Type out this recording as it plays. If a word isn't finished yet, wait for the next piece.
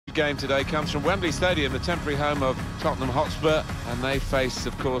Game today comes from Wembley Stadium, the temporary home of Tottenham Hotspur, and they face,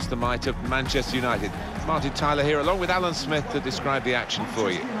 of course, the might of Manchester United. Martin Tyler here, along with Alan Smith, to describe the action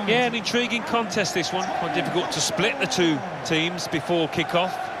for you. Yeah, an intriguing contest, this one. Quite difficult to split the two teams before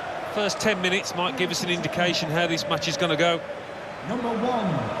kick-off. First 10 minutes might give us an indication how this match is going to go. Number 1,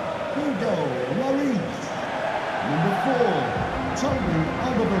 Hugo Lloris. Number 4, Toby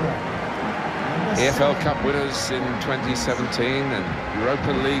Alderweireld. EFL Cup winners in 2017 and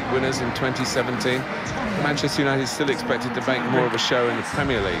Europa League winners in 2017. Manchester United still expected to make more of a show in the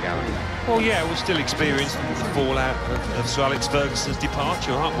Premier League, Alan. Well, yeah, we're still experiencing the fallout of Sir Alex Ferguson's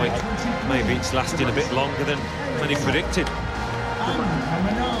departure, aren't we? Maybe it's lasting a bit longer than many predicted. Number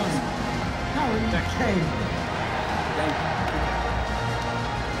 9, Harry Kane.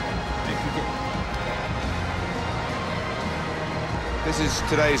 This is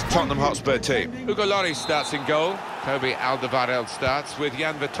today's Tottenham Hotspur team. Hugo Lloris starts in goal. Toby Alderweireld starts with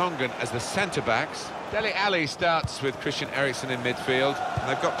Jan Vertonghen as the centre-backs. Dele Alli starts with Christian Eriksen in midfield. And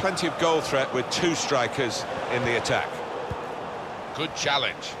they've got plenty of goal threat with two strikers in the attack. Good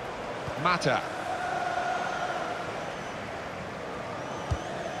challenge. Mata.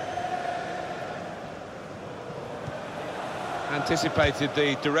 Anticipated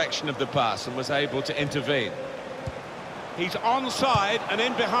the direction of the pass and was able to intervene. He's onside and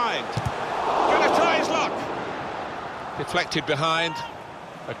in behind. Gonna try his luck. Deflected behind.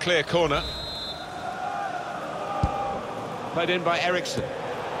 A clear corner. Played in by Eriksen.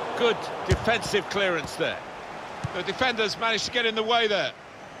 Good defensive clearance there. The defenders managed to get in the way there.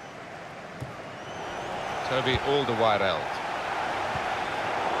 Toby Alderweireld.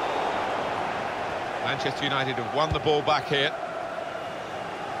 Manchester United have won the ball back here.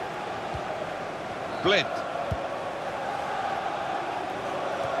 Blind.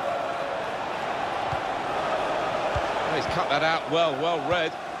 He's cut that out well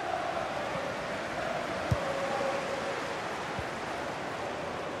read.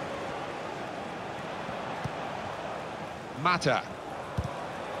 Mata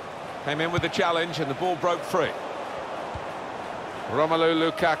came in with the challenge and the ball broke free.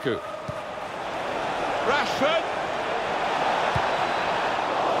 Romelu Lukaku. Rashford.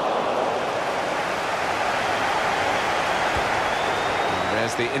 And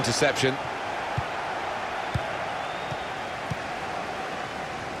there's the interception.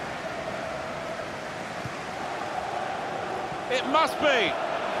 It must be. Letting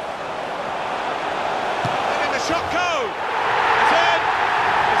the shot go. It's in.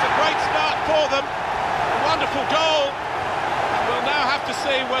 It's a great start for them. A wonderful goal. And we'll now have to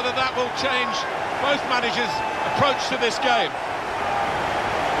see whether that will change both managers' approach to this game.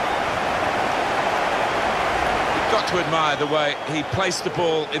 You've got to admire the way he placed the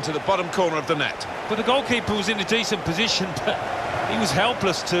ball into the bottom corner of the net. But the goalkeeper was in a decent position, but he was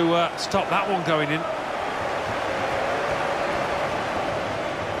helpless to stop that one going in.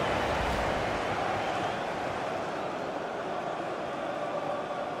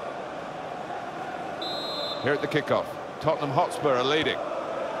 Here at the kickoff, Tottenham Hotspur are leading.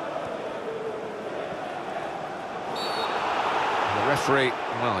 The referee,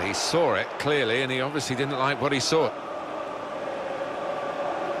 well, he saw it clearly, and he obviously didn't like what he saw.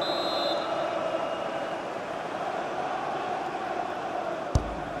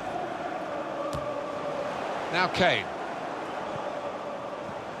 Now Kane.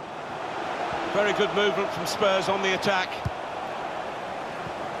 Very good movement from Spurs on the attack.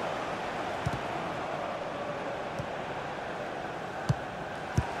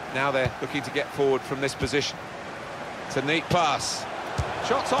 Now they're looking to get forward from this position. It's a neat pass.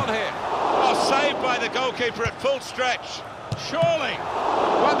 Shots on here. Oh, saved by the goalkeeper at full stretch. Surely.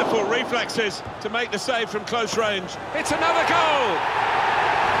 Wonderful reflexes to make the save from close range. It's another goal!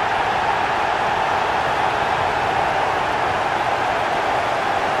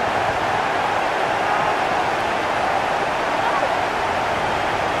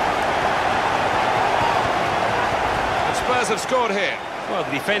 The Spurs have scored here. Well,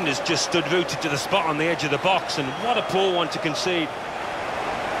 the defenders just stood rooted to the spot on the edge of the box, and what a poor one to concede.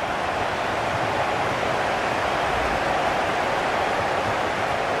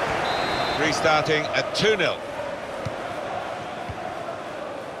 Restarting at 2-0.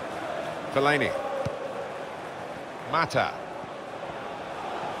 Fellaini. Mata.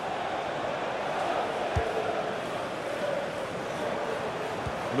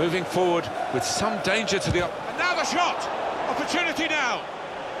 Moving forward with some danger to the... And now the shot! Opportunity now.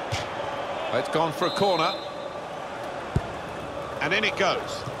 It's gone for a corner. And in it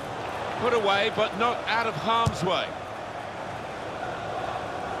goes. Put away, but not out of harm's way.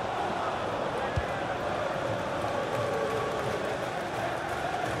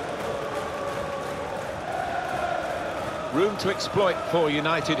 Room to exploit for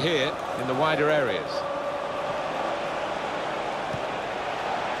United here in the wider areas.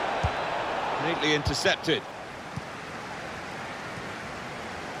 Neatly intercepted.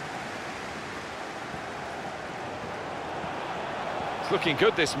 It's looking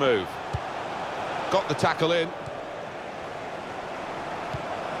good, this move. Got the tackle in.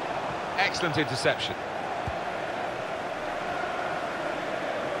 Excellent interception.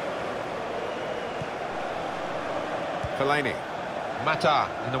 Fellaini. Mata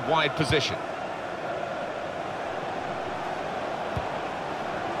in a wide position.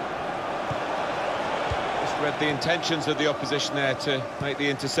 Just read the intentions of the opposition there to make the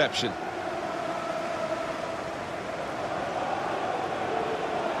interception.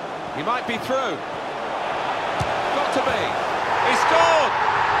 He might be through. Got to be. He scored!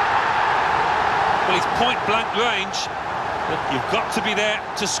 Well, it's point-blank range, but you've got to be there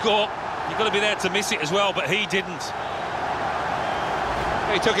to score. You've got to be there to miss it as well, but he didn't.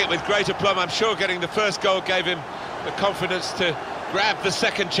 He took it with great aplomb. I'm sure getting the first goal gave him the confidence to grab the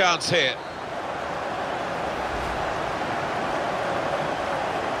second chance here.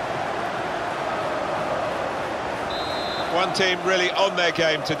 One team really on their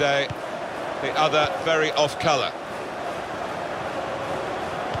game today, the other very off colour.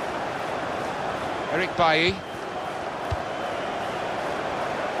 Eric Bailly.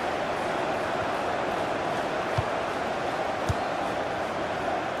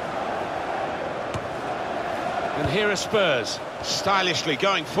 And here are Spurs, stylishly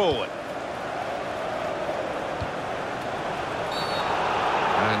going forward.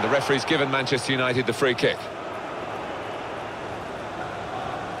 And the referee's given Manchester United the free kick.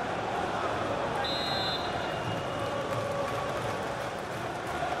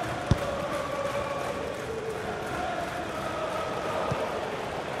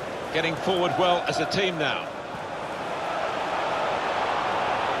 Getting forward well as a team now.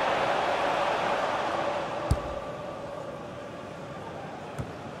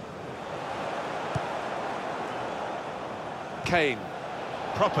 Kane.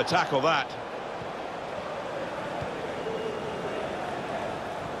 Proper tackle, that.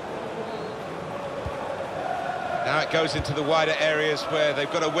 Now it goes into the wider areas where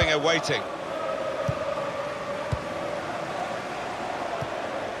they've got a winger waiting.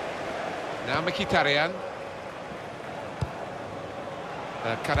 Now Mkhitaryan.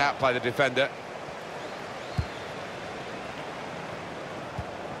 Cut out by the defender.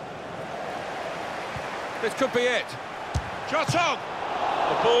 This could be it. Shot on!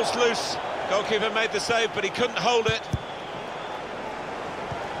 The ball's loose. Goalkeeper made the save, but he couldn't hold it.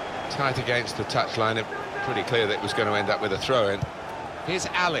 Tight against the touchline. It pretty clear that it was going to end up with a throw-in. Here's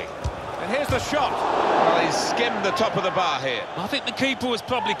Ali. And here's the shot. Well, he's skimmed the top of the bar here. I think the keeper was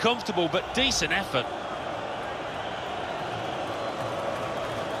probably comfortable, but decent effort.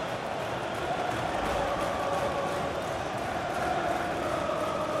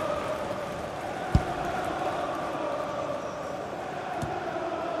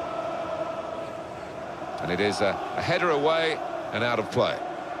 And it is a header away and out of play.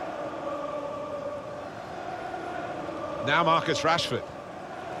 Now Marcus Rashford.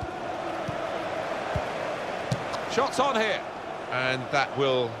 Shots on here. And that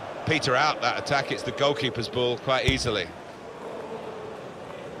will peter out, that attack. It's the goalkeeper's ball quite easily.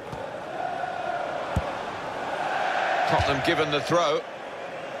 Tottenham given the throw.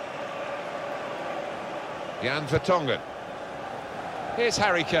 Jan Vertonghen. Here's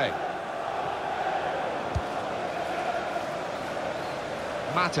Harry Kane.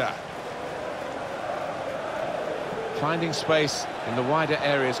 Mata. Finding space in the wider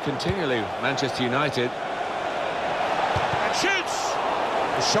areas continually, Manchester United. And shoots!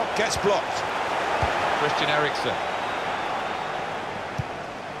 The shot gets blocked. Christian Eriksen.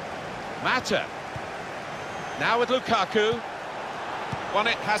 Mata. Now with Lukaku. Won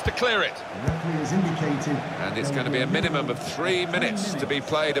it, has to clear it. The referee has indicated. And it's going to be a minimum of 3 minutes to be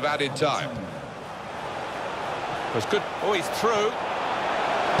played of added time. Was good. Oh, he's through.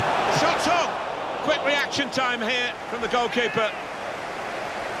 Shots on! Quick reaction time here from the goalkeeper.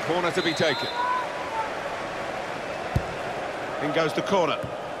 Corner to be taken. In goes the corner.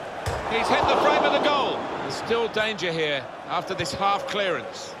 He's hit the frame of the goal. There's still danger here after this half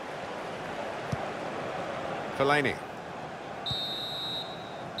clearance. Fellaini.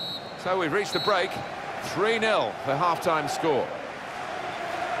 So we've reached the break. 3-0 for half-time score.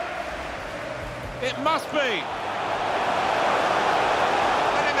 It must be.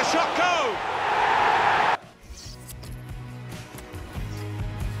 Letting the shot go.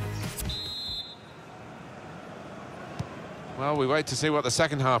 Well, Well, we wait to see what the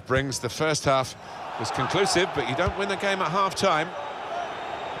second half brings. The first half was conclusive, but you don't win the game at half-time.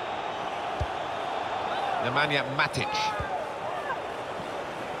 Nemanja Matic.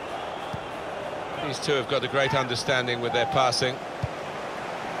 These two have got a great understanding with their passing.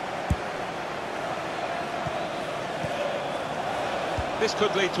 This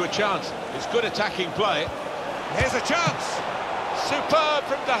could lead to a chance. It's good attacking play. Here's a chance. Superb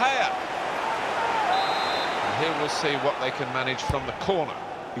from De Gea. And here we'll see what they can manage from the corner.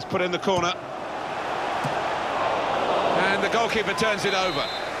 He's put in the corner. And the goalkeeper turns it over.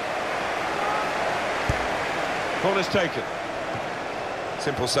 Corner's taken.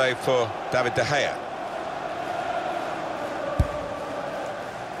 Simple save for David De Gea.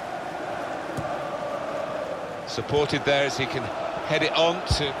 Supported there as he can head it on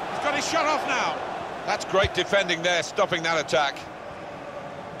to... He's got his shot off now. That's great defending there, stopping that attack.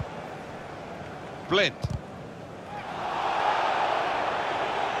 Blind.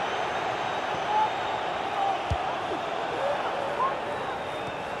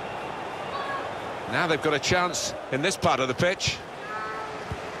 Now they've got a chance in this part of the pitch.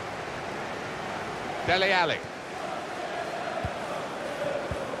 Dele Alli.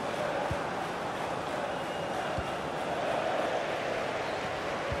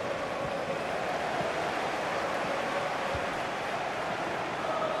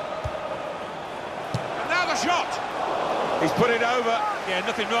 And now the shot. He's put it over. Yeah,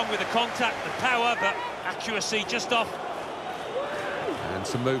 nothing wrong with the contact, the power, but accuracy just off. And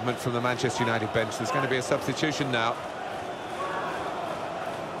some movement from the Manchester United bench. There's going to be a substitution now.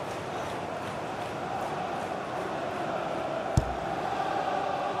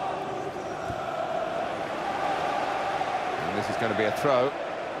 And this is going to be a throw.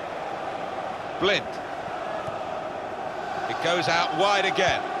 Blind. It goes out wide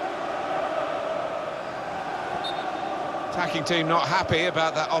again. Attacking team not happy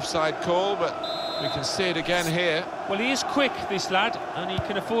about that offside call, but we can see it again here. Well, he is quick, this lad, and he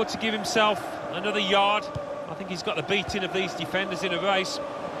can afford to give himself another yard. I think he's got the beating of these defenders in a race.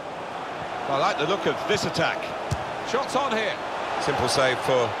 I like the look of this attack. Shots on here. Simple save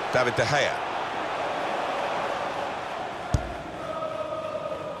for David De Gea.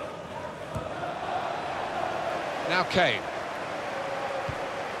 Now Kane.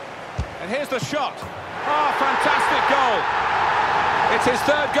 And here's the shot. Oh, fantastic goal. It's his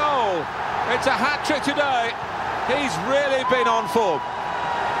third goal. It's a hat-trick today. He's really been on form.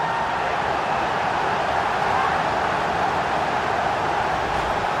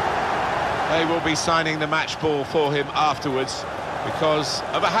 They will be signing the match ball for him afterwards because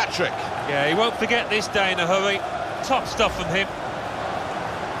of a hat-trick. Yeah, he won't forget this day in a hurry. Top stuff from him.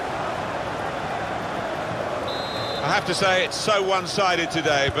 I have to say it's so one-sided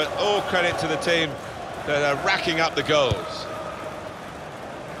today, but all credit to the team that are racking up the goals.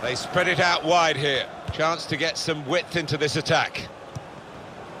 They spread it out wide here. Chance to get some width into this attack.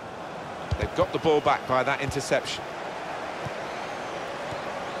 They've got the ball back by that interception.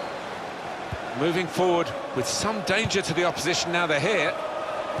 Moving forward with some danger to the opposition now they're here.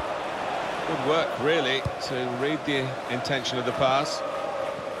 Good work, really, to read the intention of the pass.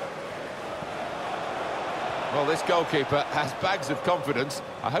 Well, this goalkeeper has bags of confidence.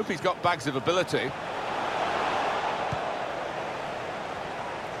 I hope he's got bags of ability.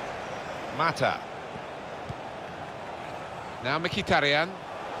 Mata. Now Mkhitaryan.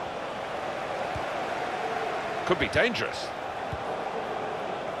 Could be dangerous.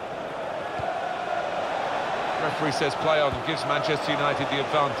 Referee says play on and gives Manchester United the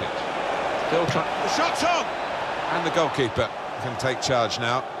advantage. Still trying. The shot's on! And the goalkeeper can take charge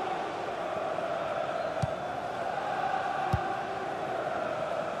now.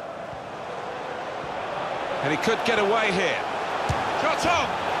 And he could get away here. Shot's on!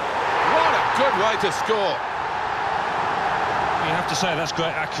 What a good way to score. You have to say that's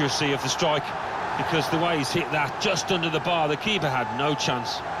great accuracy of the strike, because the way he's hit that just under the bar, the keeper had no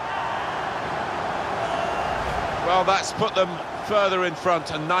chance. Well, that's put them further in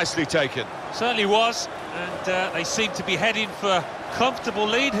front and nicely taken. Certainly was, and they seem to be heading for a comfortable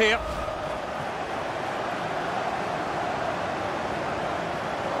lead here.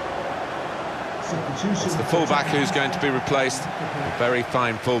 It's the fullback who's going to be replaced. A very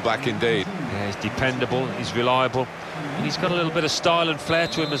fine fullback indeed. Yeah, he's dependable, he's reliable, and he's got a little bit of style and flair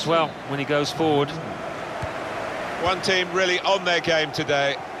to him as well when he goes forward. One team really on their game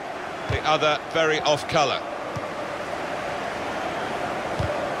today, the other very off colour.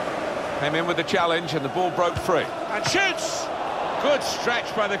 Came in with the challenge and the ball broke free. And shoots! Good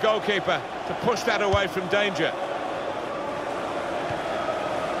stretch by the goalkeeper to push that away from danger.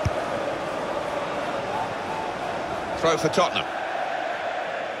 Throw for Tottenham.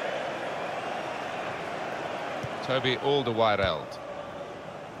 Toby Alderweireld.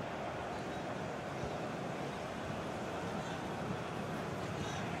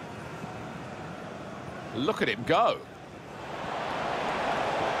 Look at him go.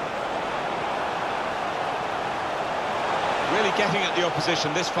 Really getting at the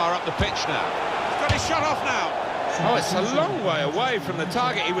opposition this far up the pitch now. He's got his shot off now. Oh, it's a long way away from the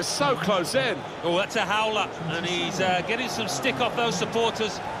target. He was so close in. Oh, that's a howler, and he's getting some stick off those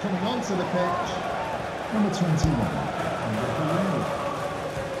supporters. Coming onto the pitch, number 21.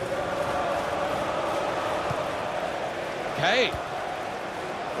 Okay.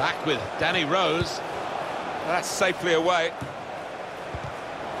 Back with Danny Rose. That's safely away.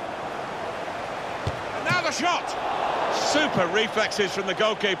 And now the shot. Super reflexes from the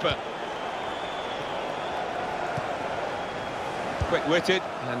goalkeeper. Quick-witted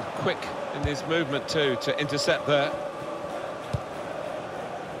and quick in his movement too to intercept there.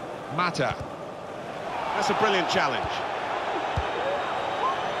 Mata. That's a brilliant challenge.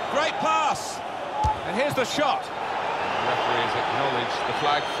 Great pass. And here's the shot. The referee has acknowledged the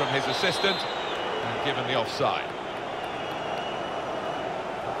flag from his assistant and given the offside.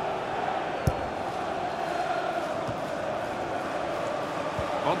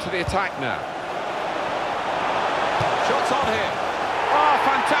 On to the attack now. Shots on here. Oh,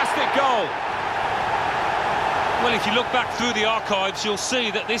 fantastic goal. Well, if you look back through the archives, you'll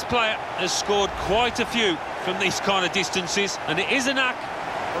see that this player has scored quite a few from these kind of distances, and it is a knack.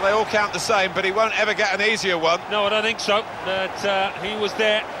 Well, they all count the same, but he won't ever get an easier one. No, I don't think so. But he was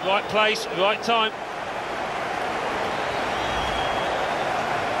there, right place, right time.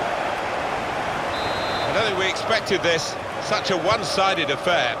 I don't think we expected this. Such a one-sided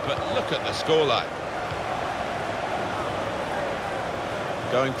affair, but look at the scoreline.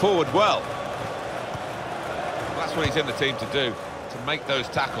 Going forward well. That's what he's in the team to do, to make those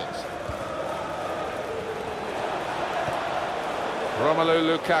tackles.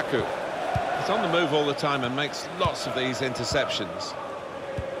 Romelu Lukaku. He's on the move all the time and makes lots of these interceptions.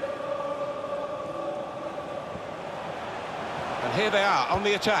 And here they are on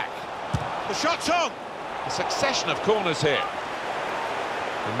the attack. The shot's on! A succession of corners here.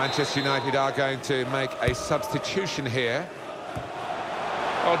 And Manchester United are going to make a substitution here.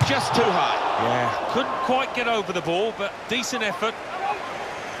 Oh, just too high. Yeah, couldn't quite get over the ball, but decent effort.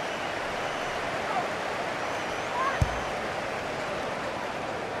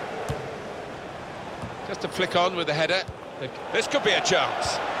 Just a flick on with the header. This could be a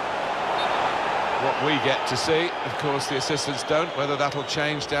chance. What we get to see, of course, the assistants don't. Whether that'll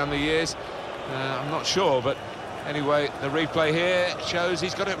change down the years, I'm not sure. But anyway, the replay here shows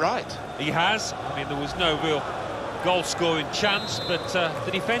he's got it right. He has. I mean, there was no real goal-scoring chance, but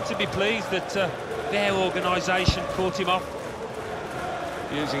the defence would be pleased that their organisation caught him off.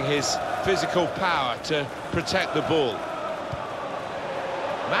 Using his physical power to protect the ball.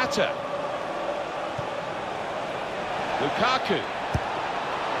 Mata. Lukaku.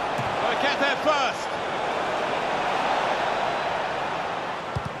 Well, get there first.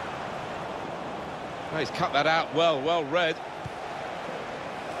 Well, he's cut that out well read.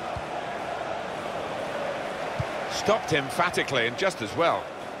 Stopped emphatically and just as well.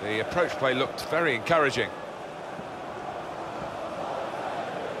 The approach play looked very encouraging.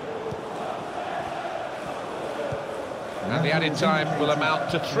 And the added time will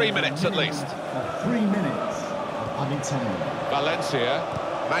amount to 3 minutes at least. 3 minutes of added time. Valencia,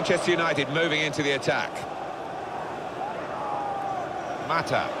 Manchester United moving into the attack.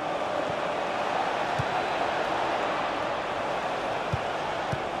 Mata.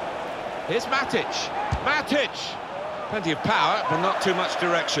 Here's Matic. Matic! Plenty of power, but not too much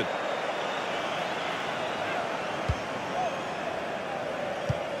direction.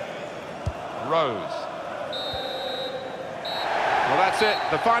 Rose. Well, that's it,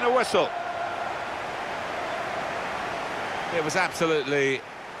 the final whistle. It was absolutely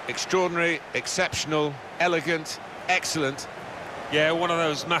extraordinary, exceptional, elegant, excellent. Yeah, one of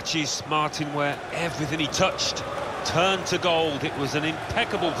those matches, Martin, where everything he touched turned to gold. It was an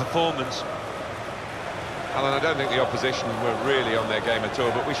impeccable performance. Alan, I don't think the opposition were really on their game at all,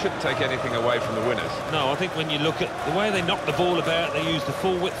 but we shouldn't take anything away from the winners. No, I think when you look at the way they knocked the ball about, they used the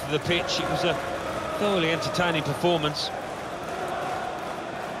full width of the pitch. It was a thoroughly entertaining performance.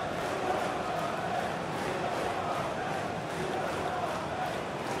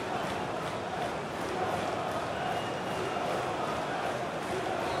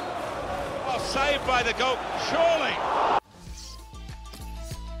 Oh, saved by the goal, surely.